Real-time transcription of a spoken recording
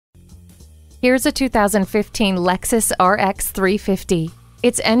Here's a 2015 Lexus RX 350.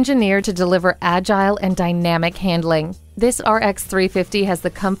 It's engineered to deliver agile and dynamic handling. This RX 350 has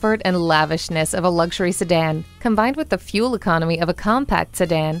the comfort and lavishness of a luxury sedan, combined with the fuel economy of a compact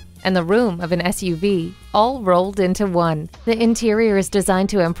sedan and the room of an SUV, all rolled into one. The interior is designed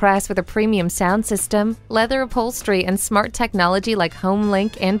to impress with a premium sound system, leather upholstery, and smart technology like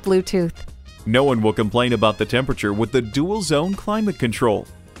HomeLink and Bluetooth. No one will complain about the temperature with the dual-zone climate control.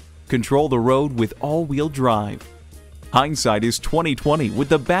 Control the road with all-wheel drive. Hindsight is 20/20 with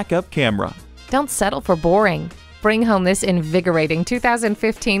the backup camera. Don't settle for boring. Bring home this invigorating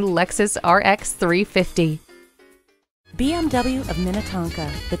 2015 Lexus RX 350. BMW of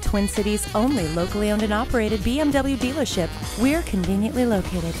Minnetonka, the Twin Cities' only locally owned and operated BMW dealership. We're conveniently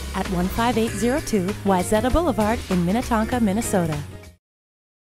located at 15802 Wayzata Boulevard in Minnetonka, Minnesota.